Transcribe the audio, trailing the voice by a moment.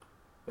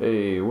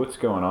Hey, what's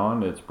going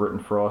on? It's Britton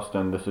Frost,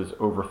 and this is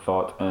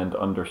Overthought and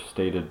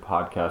Understated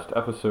podcast,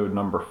 episode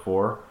number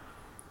 4.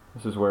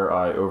 This is where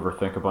I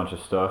overthink a bunch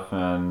of stuff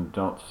and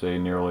don't say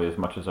nearly as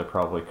much as I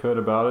probably could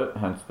about it,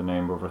 hence the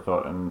name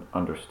Overthought and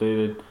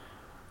Understated.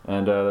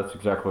 And that's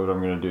exactly what I'm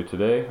going to do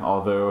today,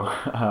 although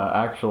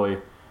actually,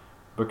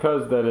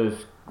 because that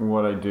is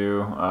what I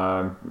do,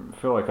 I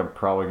feel like I'm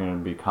probably going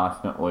to be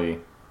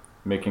constantly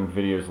making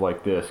videos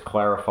like this,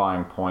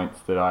 clarifying points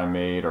that I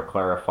made or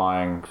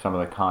clarifying some of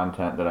the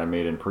content that I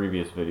made in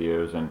previous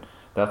videos, and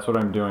that's what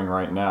I'm doing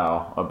right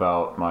now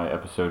about my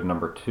episode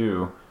number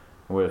 2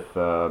 with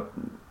that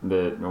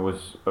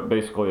was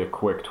basically a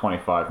quick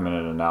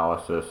 25-minute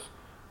analysis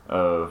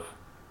of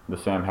the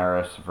Sam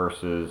Harris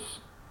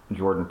versus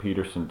Jordan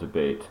Peterson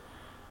debate.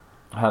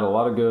 I had a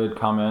lot of good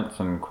comments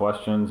and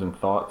questions and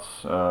thoughts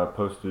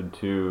posted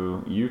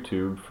to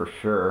YouTube for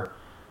sure.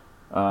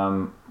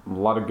 A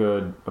lot of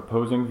good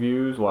opposing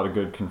views, a lot of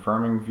good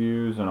confirming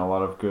views, and a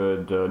lot of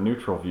good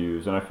neutral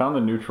views. And I found the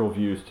neutral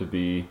views to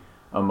be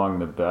among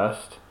the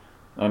best.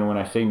 And when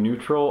I say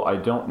neutral, I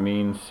don't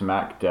mean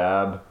smack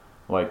dab,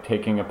 like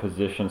taking a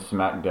position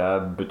smack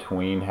dab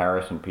between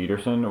Harris and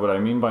Peterson. What I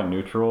mean by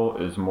neutral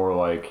is more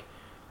like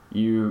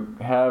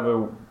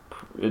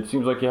it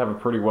seems like you have a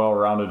pretty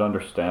well-rounded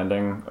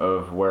understanding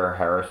of where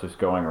Harris is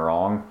going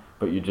wrong,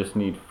 but you just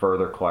need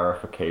further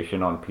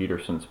clarification on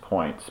Peterson's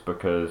points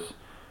because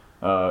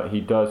he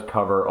does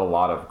cover a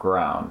lot of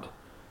ground.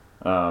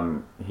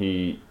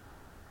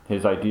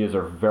 His ideas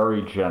are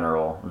very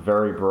general,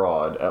 very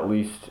broad. At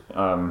least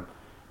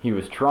he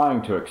was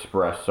trying to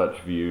express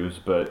such views,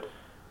 but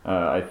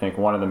I think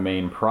one of the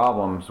main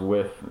problems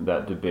with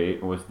that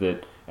debate was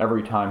that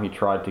every time he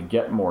tried to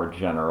get more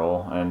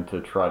general and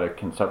to try to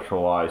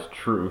conceptualize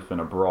truth in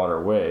a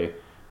broader way,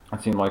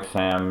 it seemed like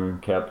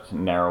Sam kept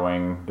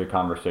narrowing the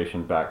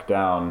conversation back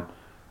down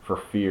for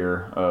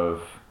fear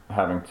of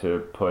having to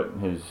put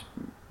his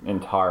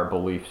entire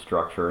belief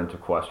structure into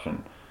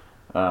question.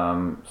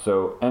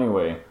 So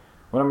anyway,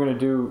 what I'm going to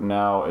do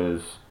now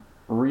is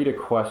read a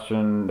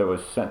question that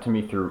was sent to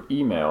me through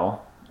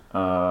email,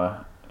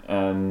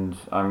 and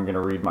I'm going to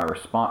read my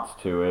response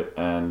to it,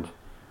 and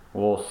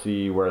we'll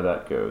see where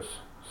that goes.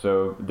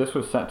 So this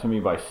was sent to me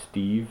by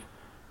Steve.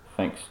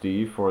 Thanks,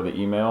 Steve, for the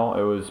email.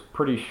 It was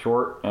pretty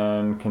short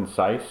and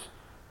concise.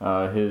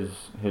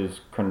 His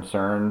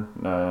concern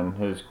and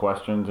his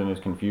questions and his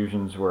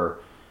confusions were,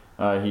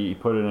 he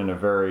put it in a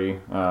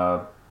very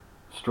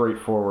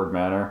straightforward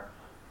manner,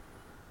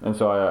 and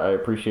so I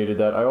appreciated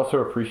that. I also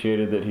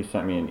appreciated that he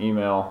sent me an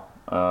email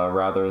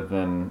rather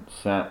than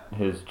sent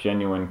his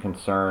genuine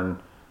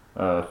concern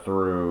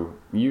through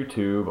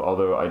YouTube,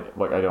 although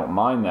I don't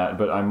mind that,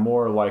 but I'm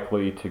more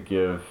likely to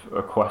give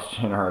a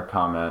question or a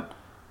comment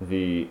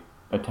the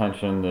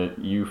attention that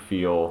you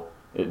feel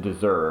it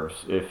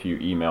deserves if you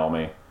email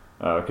me.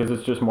 Because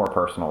it's just more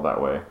personal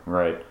that way,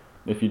 right?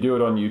 If you do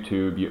it on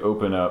YouTube, you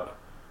open up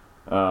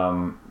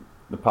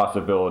the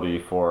possibility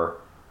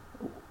for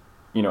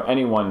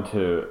anyone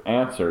to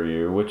answer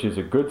you, which is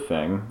a good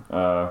thing,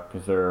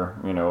 because there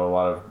are a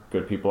lot of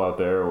good people out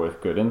there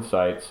with good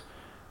insights,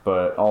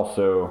 but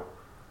also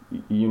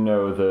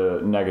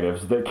the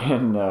negatives that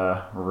can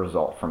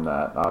result from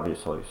that,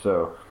 obviously.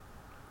 So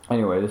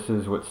anyway, this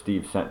is what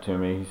Steve sent to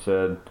me. He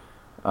said,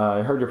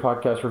 I heard your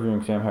podcast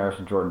reviewing Sam Harris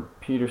and Jordan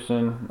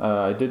Peterson.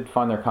 I did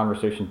find their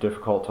conversation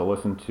difficult to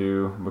listen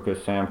to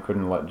because Sam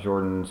couldn't let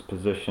Jordan's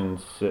position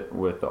sit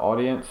with the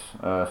audience.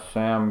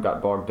 Sam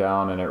got bogged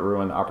down and it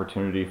ruined the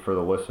opportunity for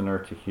the listener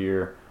to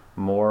hear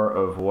more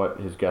of what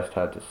his guest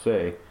had to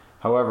say.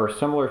 However,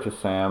 similar to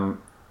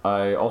Sam,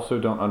 I also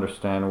don't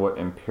understand what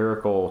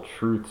empirical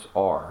truths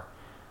are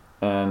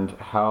and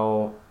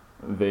how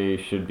they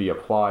should be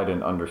applied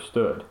and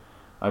understood.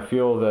 I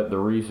feel that the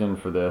reason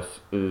for this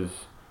is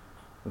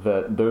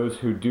that those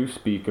who do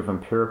speak of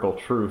empirical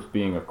truth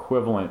being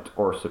equivalent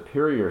or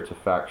superior to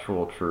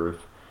factual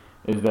truth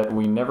is that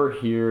we never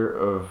hear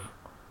of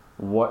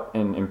what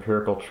an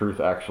empirical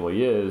truth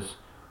actually is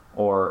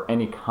or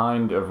any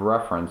kind of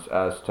reference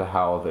as to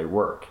how they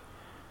work.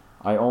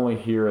 I only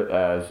hear it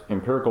as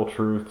empirical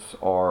truths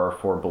are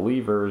for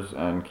believers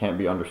and can't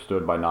be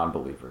understood by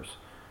non-believers,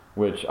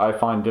 which I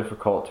find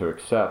difficult to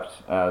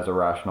accept as a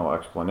rational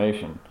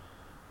explanation.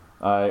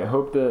 I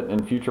hope that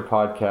in future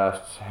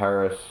podcasts,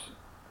 Harris,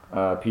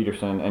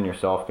 Peterson, and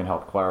yourself can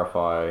help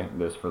clarify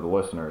this for the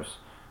listeners.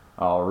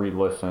 I'll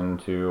re-listen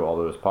to all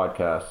those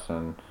podcasts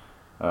and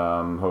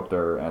hope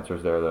there are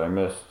answers there that I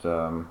missed,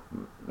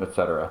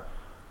 etc.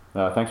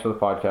 Thanks for the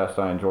podcast.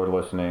 I enjoyed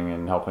listening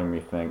and helping me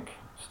think,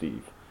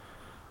 Steve.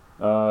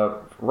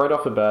 Right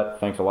off the bat,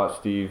 thanks a lot,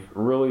 Steve.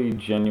 Really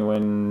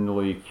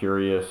genuinely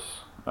curious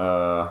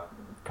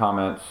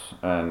comments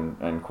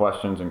and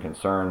questions and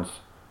concerns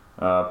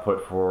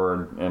put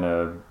forward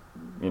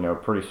in a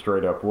pretty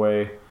straight up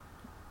way.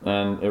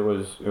 And it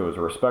was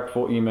a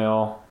respectful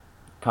email.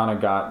 Kind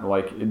of got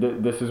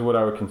this is what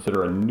I would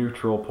consider a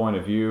neutral point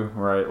of view,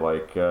 right?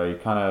 He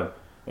kind of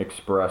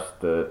expressed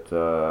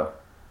that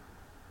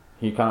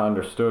he kind of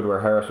understood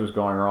where Harris was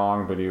going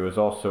wrong, but he was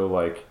also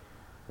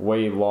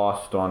way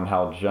lost on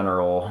how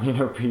general,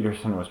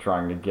 Peterson was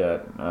trying to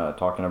get,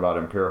 talking about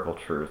empirical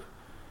truth.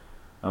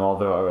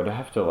 Although I would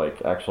have to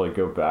actually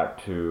go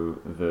back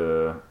to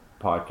the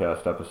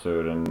podcast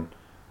episode and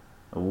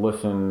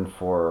listen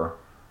for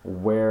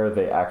where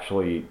they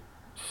actually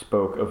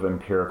spoke of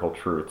empirical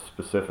truth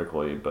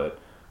specifically. But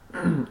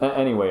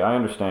anyway, I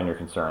understand your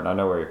concern. I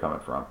know where you're coming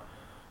from.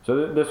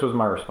 So this was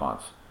my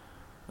response.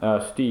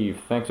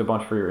 Steve, thanks a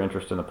bunch for your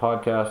interest in the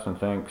podcast, and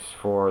thanks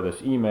for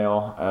this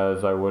email,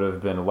 as I would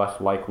have been less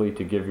likely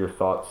to give your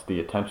thoughts the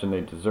attention they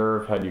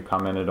deserve had you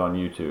commented on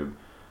YouTube.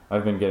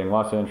 I've been getting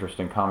lots of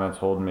interesting comments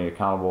holding me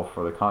accountable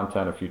for the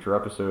content of future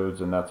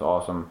episodes, and that's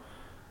awesome.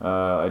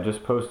 I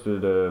just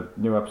posted a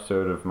new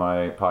episode of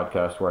my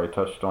podcast where I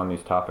touched on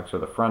these topics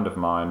with a friend of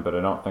mine, but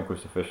I don't think we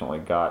sufficiently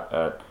got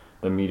at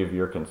the meat of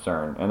your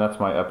concern. And that's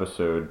my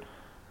episode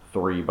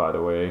 3, by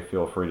the way.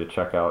 Feel free to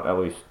check out at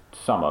least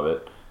some of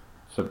it.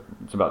 So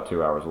it's about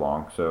 2 hours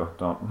long, so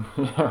don't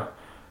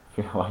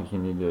feel like you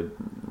need to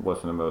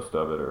listen to most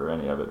of it or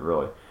any of it,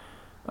 really.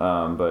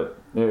 But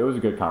it was a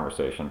good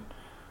conversation.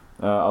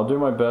 I'll do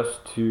my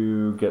best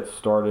to get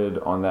started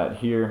on that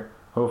here,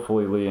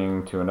 hopefully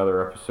leading to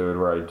another episode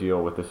where I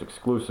deal with this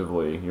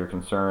exclusively. Your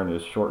concern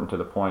is short and to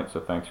the point, so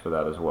thanks for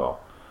that as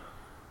well.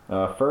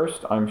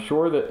 First, I'm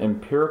sure that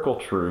empirical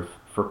truth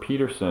for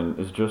Peterson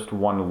is just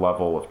one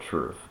level of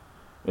truth.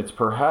 It's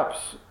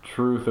perhaps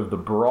truth of the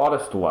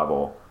broadest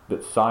level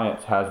that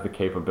science has the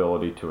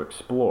capability to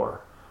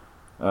explore.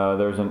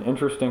 There's an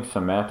interesting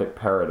semantic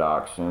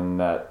paradox in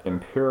that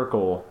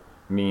empirical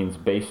means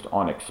based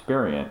on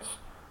experience,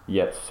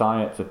 yet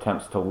science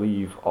attempts to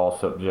leave all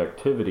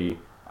subjectivity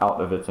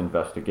out of its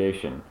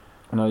investigation.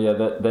 Now, yeah,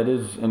 that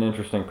is an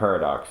interesting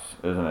paradox,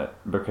 isn't it?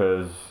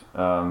 Because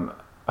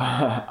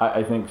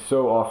I think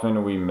so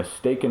often we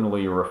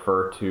mistakenly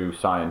refer to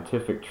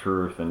scientific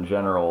truth in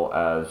general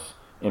as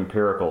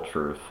empirical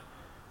truth,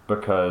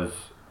 because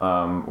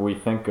we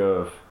think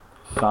of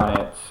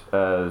science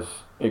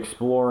as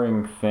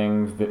exploring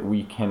things that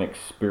we can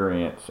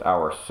experience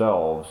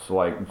ourselves,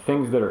 like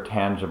things that are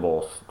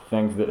tangible,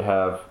 things that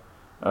have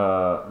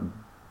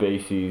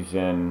bases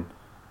in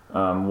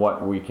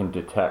what we can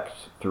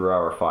detect through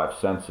our 5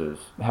 senses.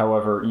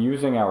 However,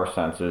 using our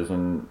senses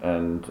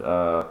and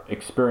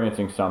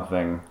experiencing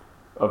something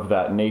of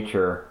that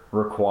nature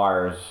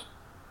requires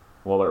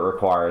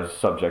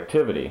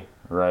subjectivity,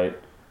 right?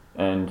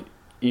 And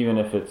even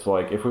if it's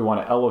if we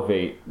want to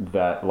elevate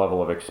that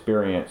level of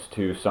experience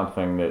to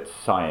something that's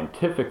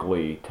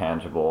scientifically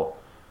tangible,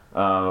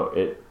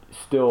 it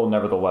still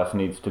nevertheless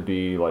needs to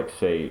be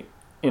say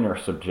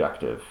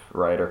intersubjective,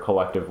 right, or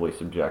collectively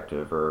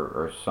subjective,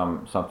 or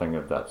something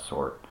of that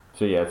sort.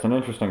 So yeah, it's an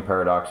interesting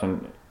paradox,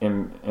 and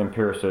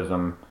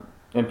empiricism,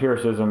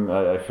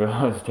 I feel,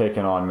 has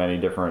taken on many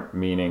different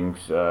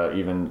meanings,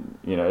 even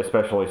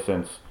especially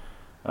since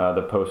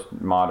the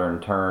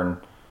postmodern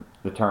turn.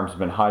 The term's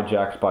been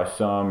hijacked by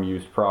some,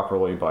 used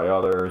properly by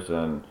others,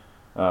 and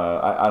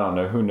I don't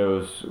know, who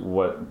knows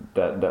what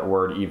that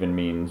word even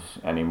means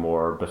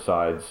anymore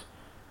besides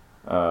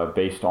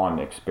based on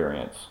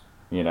experience.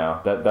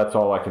 That's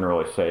all I can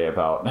really say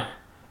about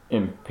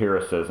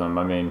empiricism.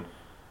 I mean,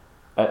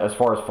 as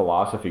far as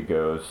philosophy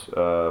goes,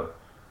 I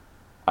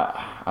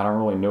don't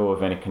really know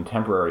of any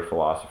contemporary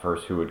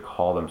philosophers who would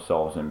call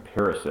themselves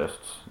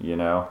empiricists,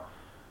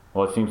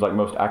 Well, it seems like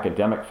most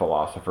academic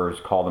philosophers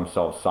call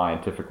themselves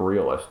scientific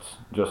realists,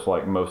 just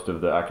like most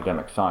of the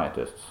academic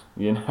scientists,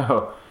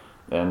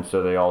 And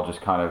so they all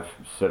just kind of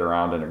sit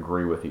around and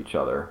agree with each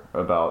other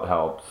about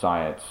how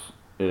science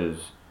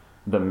is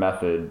the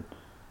method,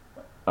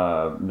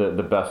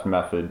 the best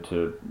method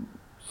to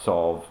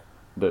solve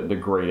the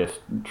greatest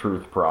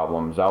truth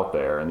problems out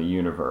there in the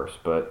universe.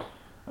 But,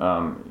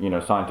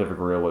 scientific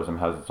realism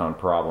has its own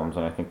problems,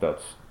 and I think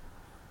it's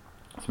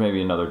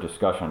maybe another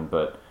discussion.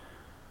 But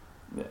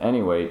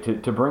anyway,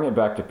 to bring it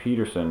back to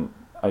Peterson,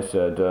 I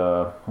said,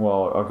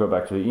 I'll go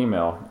back to the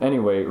email.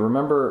 Anyway,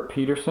 remember,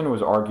 Peterson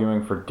was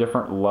arguing for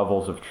different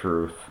levels of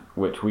truth,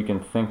 which we can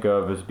think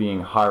of as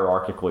being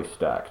hierarchically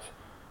stacked.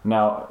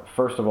 Now,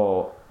 first of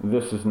all,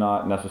 this is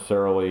not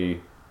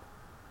necessarily,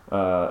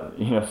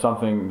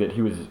 something that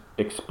he was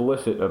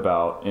explicit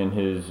about in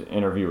his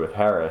interview with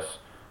Harris,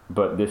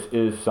 but this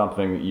is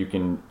something that you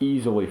can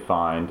easily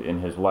find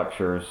in his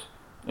lectures,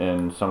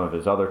 in some of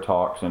his other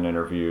talks and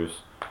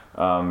interviews.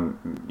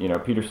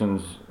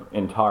 Peterson's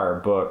entire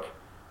book,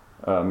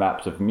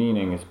 Maps of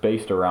Meaning, is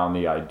based around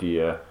the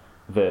idea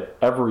that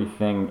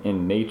everything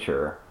in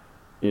nature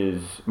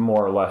is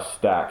more or less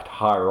stacked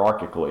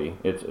hierarchically.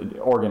 It's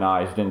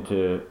organized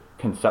into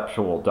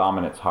conceptual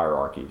dominance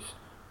hierarchies.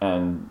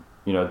 And,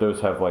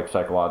 those have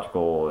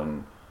psychological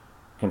and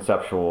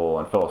conceptual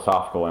and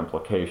philosophical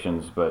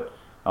implications, but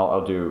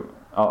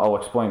I'll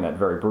explain that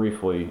very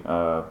briefly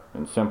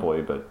and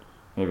simply, but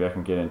maybe I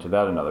can get into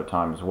that another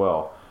time as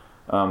well.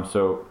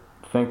 So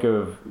think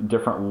of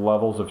different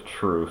levels of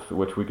truth,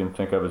 which we can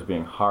think of as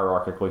being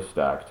hierarchically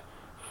stacked.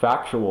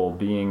 Factual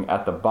being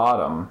at the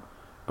bottom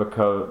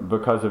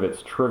because of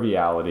its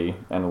triviality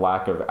and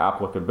lack of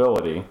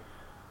applicability,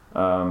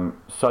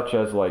 such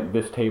as like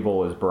this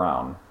table is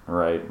brown,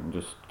 right?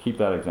 Just keep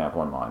that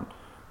example in mind.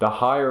 The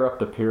higher up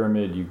the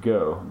pyramid you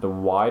go, the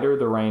wider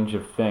the range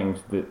of things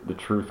that the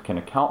truth can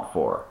account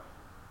for.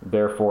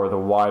 Therefore, the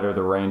wider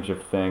the range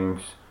of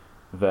things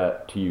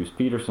that, to use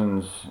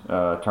Peterson's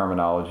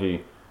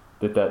terminology,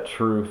 that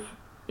truth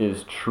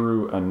is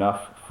true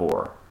enough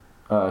for.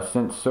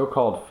 Since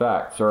so-called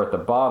facts are at the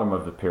bottom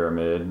of the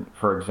pyramid,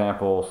 for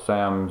example,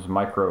 Sam's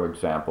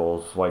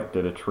micro-examples, like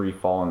did a tree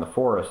fall in the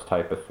forest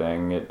type of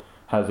thing, it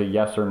has a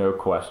yes or no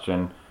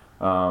question.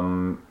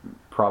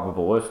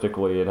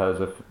 Probabilistically, it has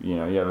you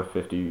have a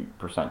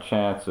 50%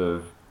 chance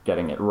of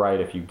getting it right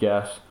if you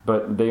guess.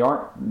 But they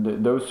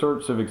aren't, those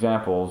sorts of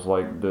examples,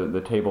 like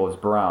the table is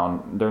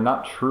brown, they're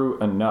not true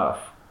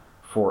enough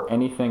for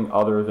anything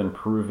other than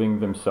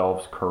proving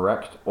themselves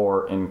correct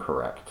or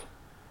incorrect.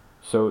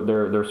 So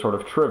they're sort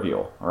of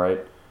trivial,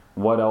 right?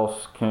 What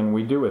else can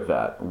we do with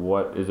that?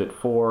 What is it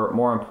for?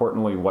 More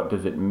importantly, what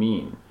does it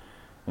mean?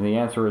 And the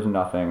answer is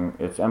nothing.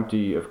 It's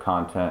empty of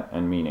content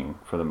and meaning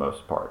for the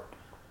most part.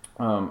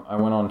 I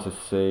went on to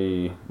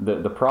say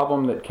that the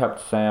problem that kept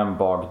Sam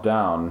bogged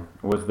down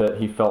was that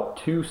he felt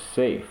too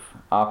safe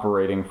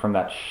operating from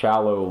that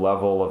shallow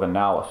level of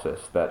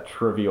analysis, that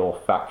trivial,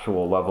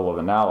 factual level of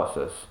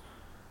analysis.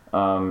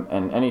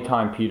 And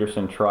anytime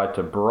Peterson tried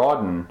to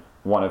broaden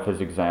one of his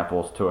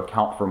examples to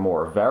account for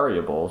more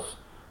variables,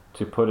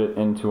 to put it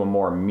into a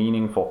more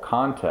meaningful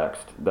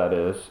context, that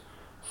is,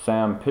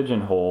 Sam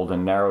pigeonholed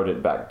and narrowed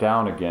it back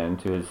down again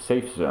to his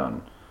safe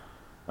zone.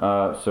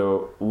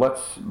 So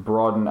let's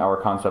broaden our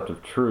concept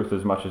of truth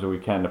as much as we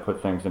can to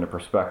put things into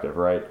perspective,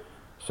 right?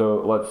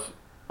 So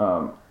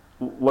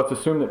let's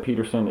assume that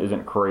Peterson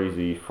isn't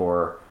crazy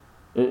for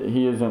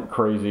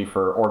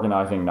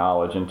organizing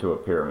knowledge into a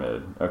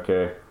pyramid,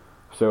 okay?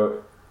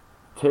 So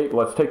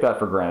let's take that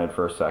for granted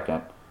for a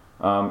second.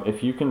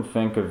 If you can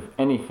think of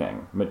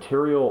anything,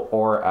 material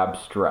or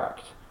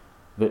abstract,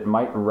 that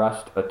might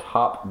rest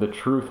atop the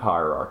truth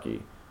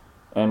hierarchy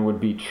and would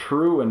be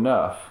true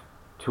enough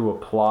to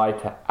apply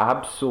to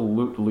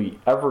absolutely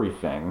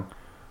everything,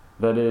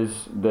 that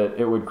is, that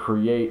it would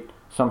create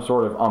some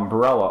sort of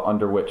umbrella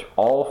under which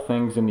all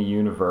things in the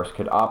universe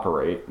could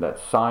operate,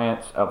 that's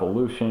science,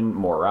 evolution,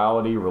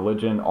 morality,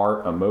 religion,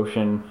 art,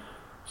 emotion,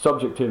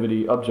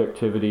 subjectivity,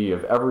 objectivity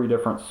of every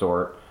different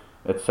sort,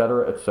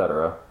 etc.,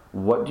 etc.,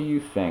 what do you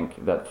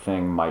think that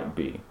thing might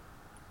be?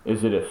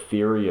 Is it a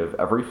theory of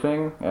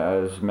everything,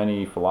 as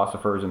many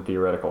philosophers and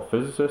theoretical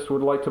physicists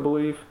would like to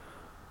believe?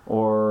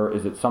 Or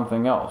is it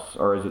something else?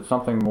 Or is it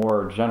something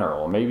more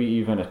general? Maybe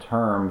even a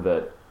term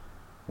that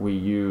we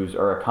use,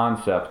 or a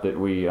concept that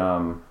we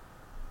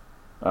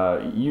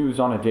use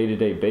on a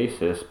day-to-day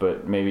basis,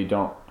 but maybe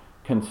don't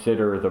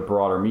consider the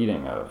broader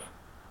meaning of.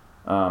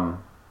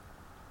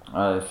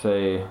 I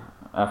say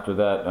after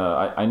that,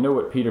 I know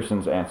what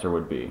Peterson's answer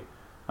would be.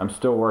 I'm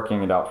still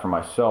working it out for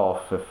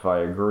myself if I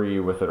agree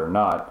with it or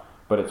not,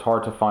 but it's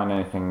hard to find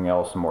anything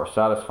else more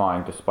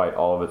satisfying despite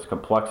all of its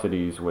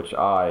complexities, which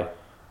I,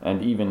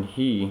 and even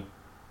he,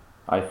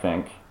 I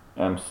think,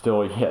 am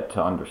still yet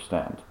to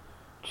understand.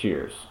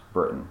 Cheers,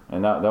 Britain.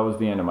 And that was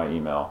the end of my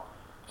email.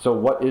 So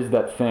what is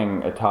that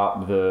thing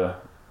atop the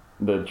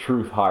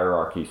truth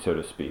hierarchy, so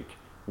to speak?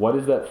 What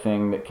is that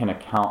thing that can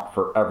account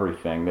for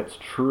everything, that's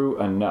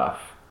true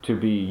enough to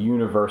be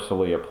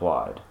universally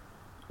applied?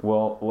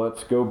 Well,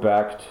 let's go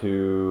back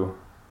to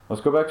a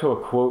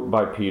quote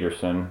by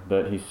Peterson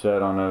that he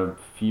said on a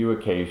few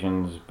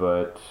occasions,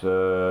 but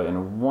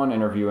in one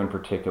interview in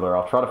particular,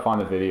 I'll try to find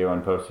the video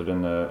and post it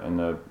in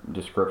the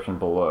description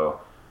below.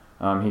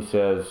 He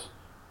says,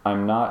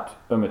 "I'm not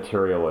a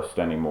materialist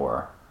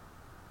anymore.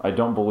 I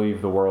don't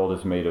believe the world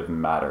is made of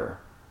matter.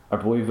 I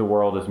believe the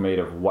world is made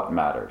of what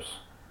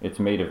matters. It's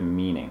made of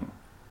meaning."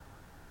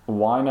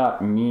 Why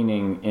not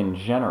meaning in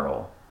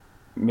general?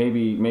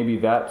 Maybe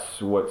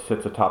that's what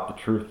sits atop the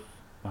truth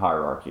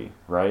hierarchy,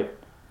 right?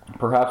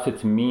 Perhaps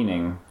it's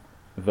meaning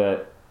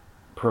that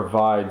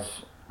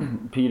provides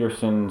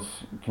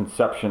Peterson's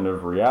conception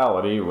of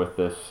reality with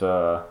this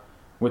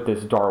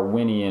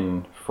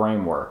Darwinian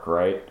framework,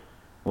 right?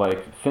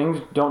 Like,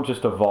 things don't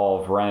just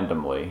evolve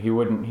randomly. He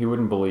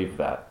wouldn't believe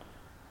that.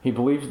 He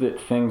believes that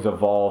things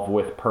evolve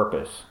with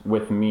purpose,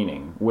 with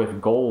meaning,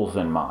 with goals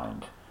in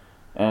mind.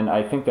 And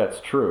I think that's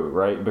true,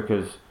 right?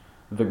 Because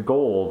the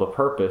goal, the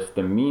purpose,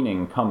 the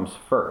meaning comes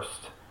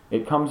first.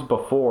 It comes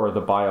before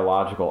the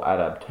biological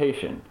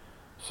adaptation.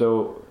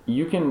 So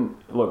you can,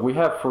 look, we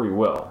have free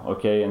will,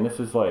 okay? And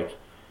this is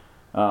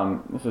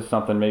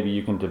something maybe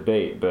you can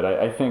debate, but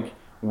I think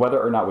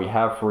whether or not we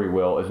have free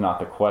will is not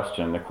the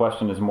question. The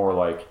question is more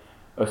like,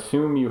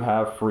 assume you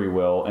have free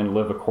will and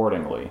live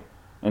accordingly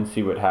and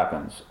see what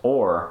happens.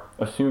 Or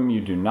assume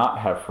you do not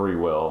have free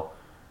will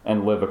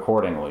and live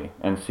accordingly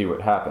and see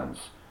what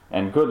happens.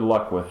 And good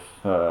luck with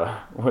the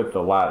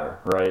latter,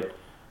 right?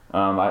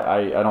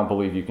 I don't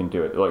believe you can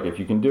do it. Like, if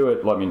you can do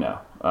it, let me know.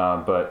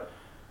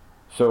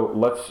 So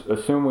let's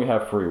assume we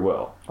have free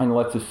will, and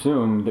let's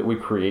assume that we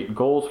create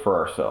goals for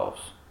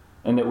ourselves,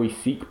 and that we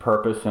seek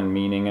purpose and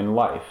meaning in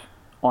life,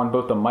 on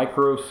both the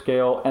micro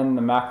scale and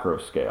the macro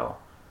scale.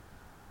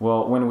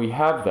 Well, when we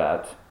have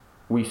that,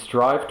 we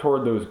strive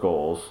toward those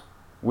goals,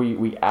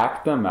 we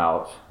act them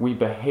out, we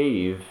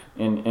behave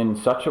in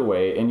such a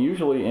way, and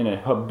usually in a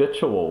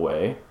habitual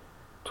way,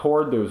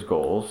 toward those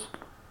goals.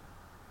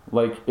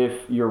 Like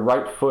if you're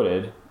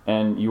right-footed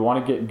and you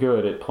want to get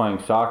good at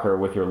playing soccer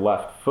with your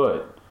left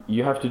foot,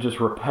 you have to just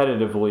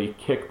repetitively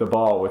kick the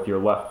ball with your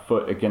left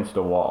foot against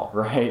a wall,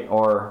 right?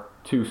 Or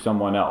to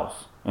someone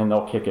else, and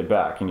they'll kick it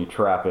back, and you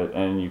trap it,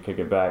 and you kick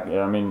it back.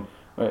 I mean,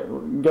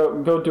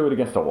 go do it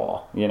against a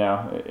wall.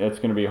 It's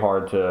going to be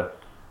hard to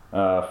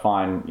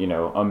find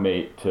a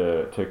mate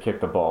to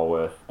kick the ball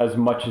with as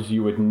much as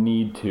you would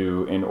need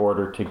to in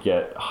order to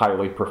get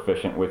highly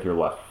proficient with your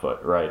left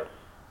foot, right?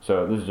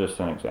 So this is just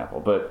an example,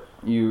 but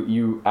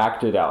you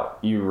act it out.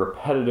 You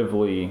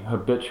repetitively,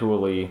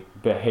 habitually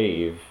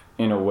behave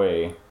in a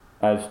way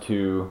as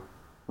to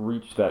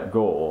reach that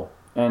goal.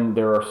 And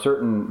there are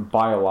certain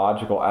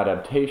biological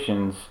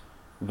adaptations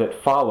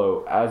that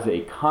follow as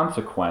a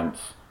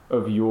consequence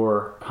of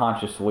your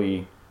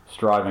consciously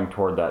striving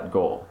toward that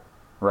goal,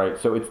 right?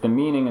 So it's the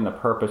meaning and the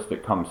purpose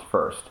that comes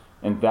first.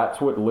 And that's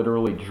what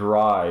literally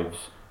drives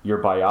your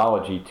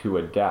biology to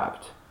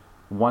adapt.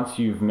 Once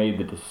you've made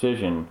the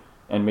decision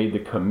and made the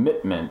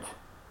commitment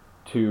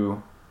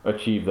to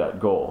achieve that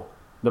goal,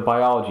 the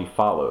biology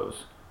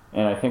follows.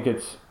 And I think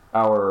it's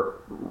our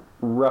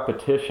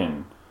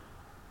repetition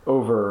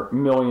over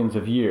millions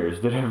of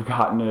years that have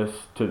gotten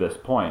us to this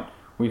point.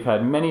 We've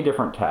had many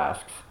different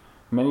tasks,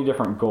 many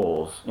different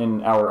goals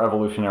in our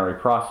evolutionary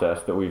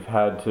process that we've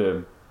had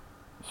to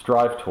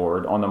strive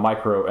toward on the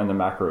micro and the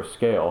macro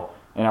scale,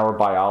 and our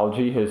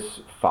biology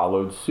has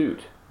followed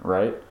suit,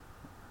 right?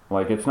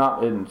 Like it's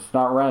not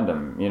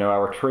random.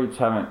 Our traits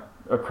haven't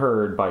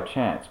occurred by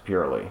chance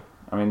purely.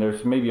 I mean,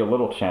 there's maybe a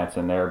little chance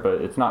in there,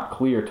 but it's not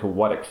clear to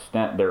what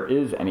extent there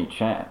is any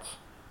chance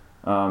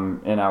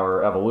in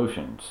our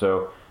evolution.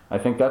 So I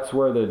think that's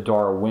where the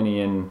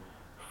Darwinian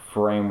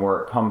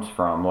framework comes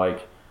from.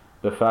 Like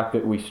the fact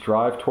that we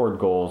strive toward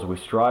goals, we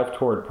strive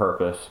toward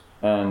purpose,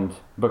 and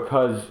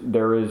because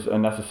there is a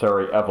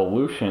necessary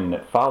evolution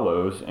that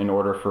follows in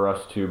order for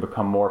us to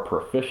become more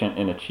proficient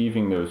in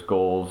achieving those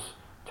goals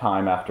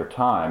time after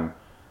time,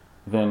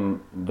 then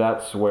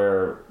that's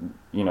where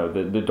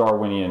the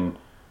Darwinian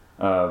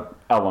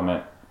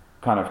element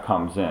kind of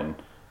comes in.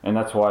 And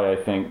that's why I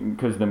think,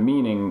 because the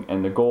meaning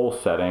and the goal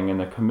setting and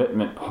the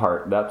commitment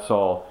part, that's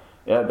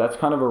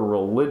kind of a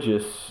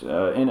religious,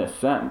 in a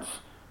sense,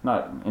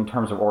 not in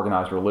terms of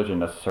organized religion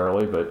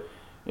necessarily, but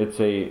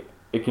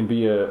it can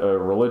be a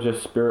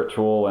religious,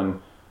 spiritual,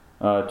 and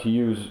to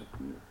use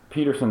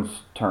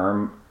Peterson's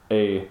term,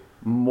 a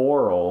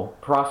moral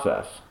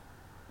process.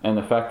 And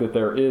the fact that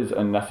there is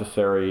a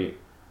necessary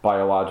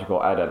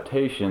biological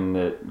adaptation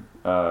that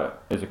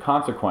is a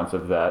consequence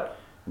of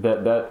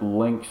that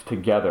links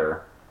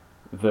together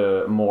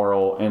the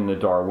moral and the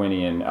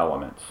Darwinian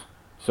elements.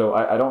 So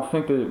I don't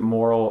think the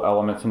moral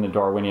elements and the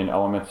Darwinian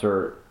elements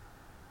are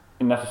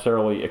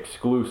necessarily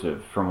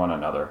exclusive from one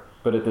another.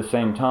 But at the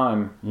same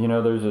time,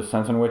 there's a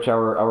sense in which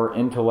our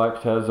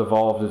intellect has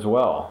evolved as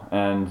well.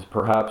 And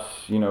perhaps,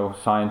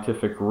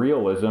 scientific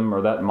realism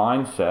or that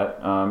mindset,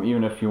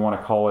 even if you want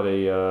to call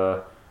it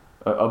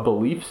a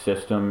belief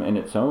system in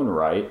its own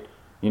right,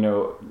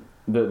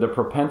 the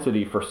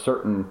propensity for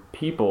certain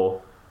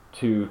people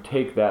to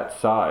take that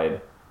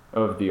side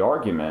of the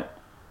argument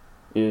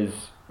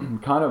is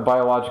kind of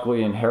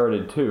biologically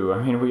inherited too.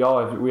 I mean,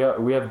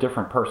 we have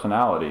different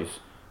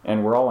personalities,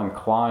 and we're all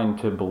inclined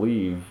to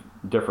believe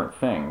different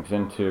things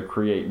and to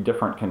create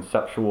different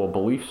conceptual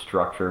belief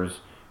structures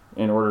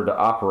in order to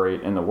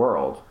operate in the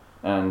world.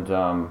 And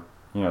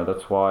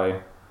that's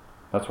why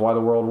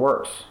the world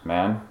works,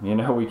 man.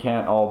 We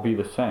can't all be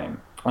the same.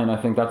 And I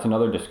think that's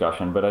another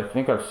discussion, but I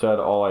think I've said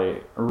all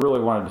I really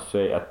wanted to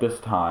say at this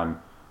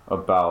time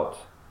about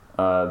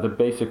the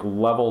basic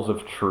levels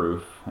of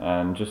truth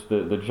and just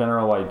the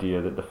general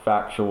idea that the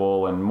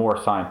factual and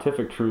more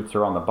scientific truths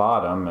are on the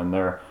bottom, and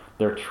they're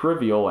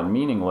trivial and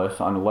meaningless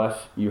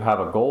unless you have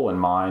a goal in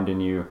mind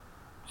and you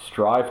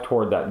strive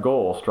toward that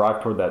goal,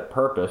 strive toward that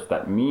purpose,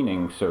 that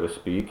meaning, so to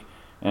speak,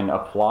 and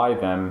apply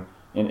them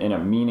in a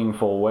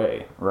meaningful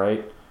way,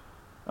 right?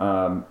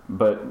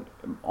 But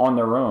on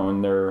their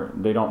own,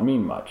 they don't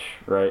mean much,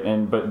 right?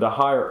 But the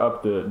higher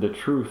up the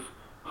truth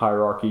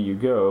hierarchy you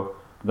go,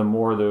 the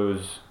more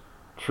those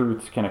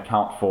truths can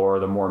account for,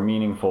 the more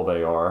meaningful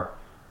they are,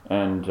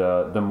 and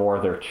the more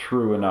they're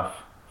true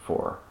enough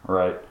for,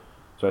 right?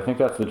 So I think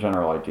that's the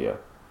general idea.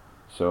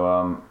 So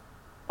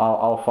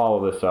I'll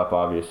follow this up,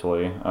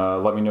 obviously.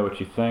 Let me know what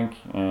you think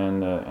in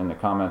the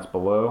comments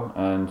below,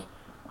 and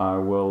I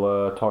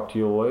will talk to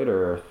you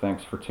later.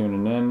 Thanks for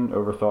tuning in.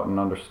 Overthought and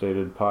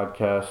Understated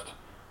Podcast,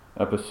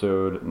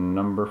 episode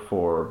number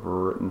 4.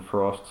 Britton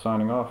Frost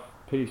signing off.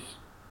 Peace.